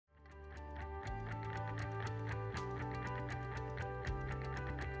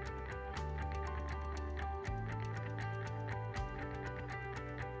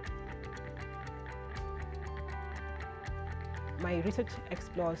My research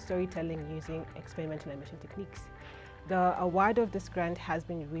explores storytelling using experimental animation techniques. The award of this grant has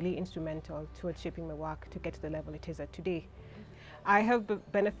been really instrumental towards shaping my work to get to the level it is at today. I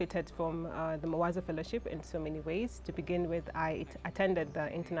have benefited from the Mawazo Fellowship in so many ways. To begin with, I attended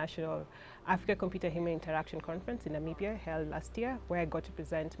the International Africa Computer-Human Interaction Conference in Namibia held last year, where I got to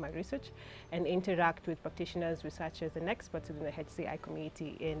present my research and interact with practitioners, researchers, and experts within the HCI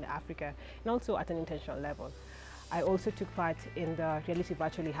community in Africa, and also at an international level. I also took part in the Reality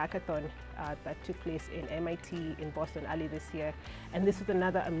Virtually Hackathon that took place in MIT in Boston early this year. And this was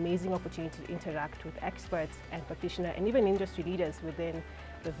another amazing opportunity to interact with experts and practitioners and even industry leaders within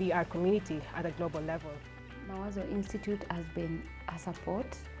the VR community at a global level. Mawazo Institute has been a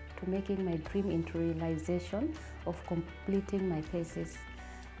support to making my dream into realization of completing my thesis.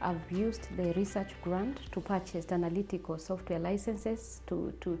 I've used the research grant to purchase analytical software licenses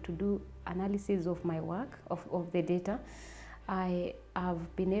to do analysis of my work, of the data. I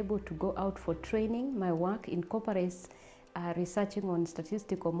have been able to go out for training. My work incorporates researching on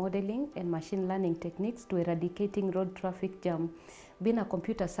statistical modeling and machine learning techniques to eradicating road traffic jam. Being a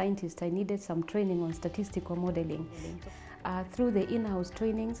computer scientist, I needed some training on statistical modeling. Through the in-house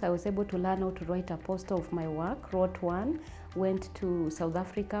trainings, I was able to learn how to write a poster of my work, wrote one, went to South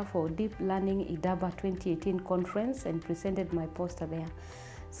Africa for Deep Learning IDABA 2018 conference and presented my poster there.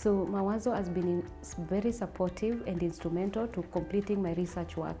 So Mawazo has been very supportive and instrumental to completing my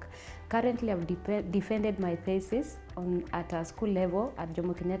research work. Currently, I've defended my thesis at a school level at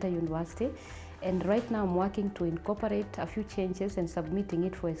Jomo Kenyatta University, and right now I'm working to incorporate a few changes and submitting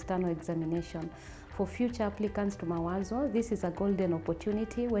it for external examination. For future applicants to Mawazo, this is a golden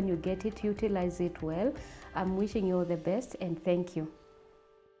opportunity. When you get it, utilize it well. I'm wishing you all the best and thank you.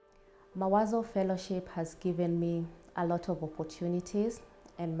 Mawazo Fellowship has given me a lot of opportunities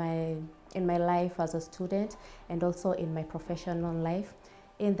in my life as a student and also in my professional life,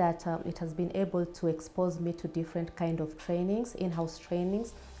 in that it has been able to expose me to different kind of trainings, in-house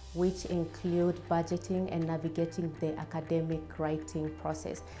trainings, which include budgeting and navigating the academic writing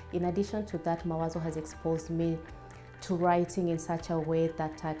process. In addition to that, Mawazo has exposed me to writing in such a way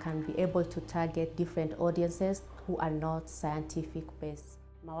that I can be able to target different audiences who are not scientific based.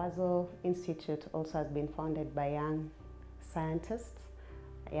 Mawazo Institute also has been founded by young scientists,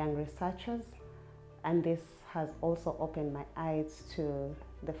 young researchers, and this has also opened my eyes to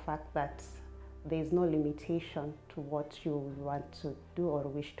the fact that there is no limitation to what you want to do or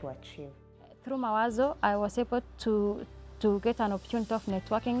wish to achieve. Through Mawazo, I was able to get an opportunity of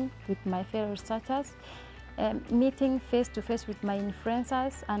networking with my fellow researchers, meeting face-to-face with my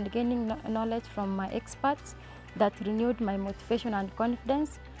influencers and gaining knowledge from my experts that renewed my motivation and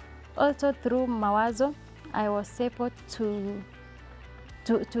confidence. Also through Mawazo, I was able to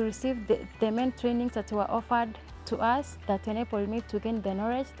receive the main trainings that were offered to us that enabled me to gain the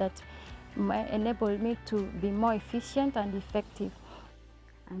knowledge that enabled me to be more efficient and effective.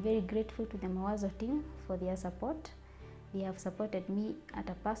 I'm very grateful to the Mawazo team for their support. They have supported me at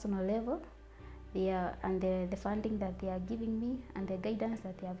a personal level. The funding that they are giving me and the guidance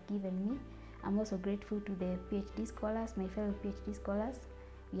that they have given me. I'm also grateful to the PhD scholars, my fellow PhD scholars.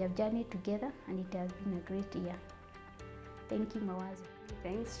 We have journeyed together and it has been a great year. Thank you, Mawazo.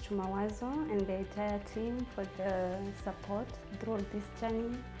 Thanks to Mawazo and the entire team for the support throughout this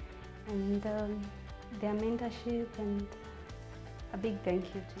journey and their mentorship, and a big thank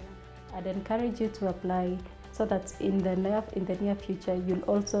you to you. I'd encourage you to apply so that in the near future you'll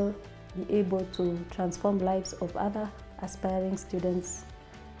also be able to transform lives of other aspiring students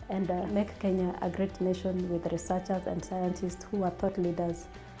and make Kenya a great nation with researchers and scientists who are thought leaders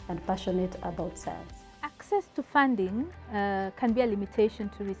and passionate about science. Access to funding can be a limitation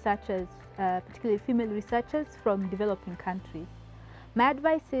to researchers, particularly female researchers from developing countries. My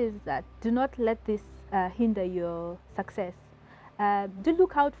advice is that do not let this hinder your success. Do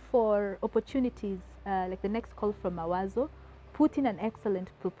look out for opportunities like the next call from Mawazo, put in an excellent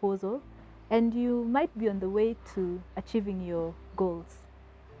proposal, and you might be on the way to achieving your goals.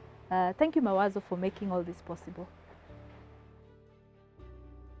 Thank you, Mawazo, for making all this possible.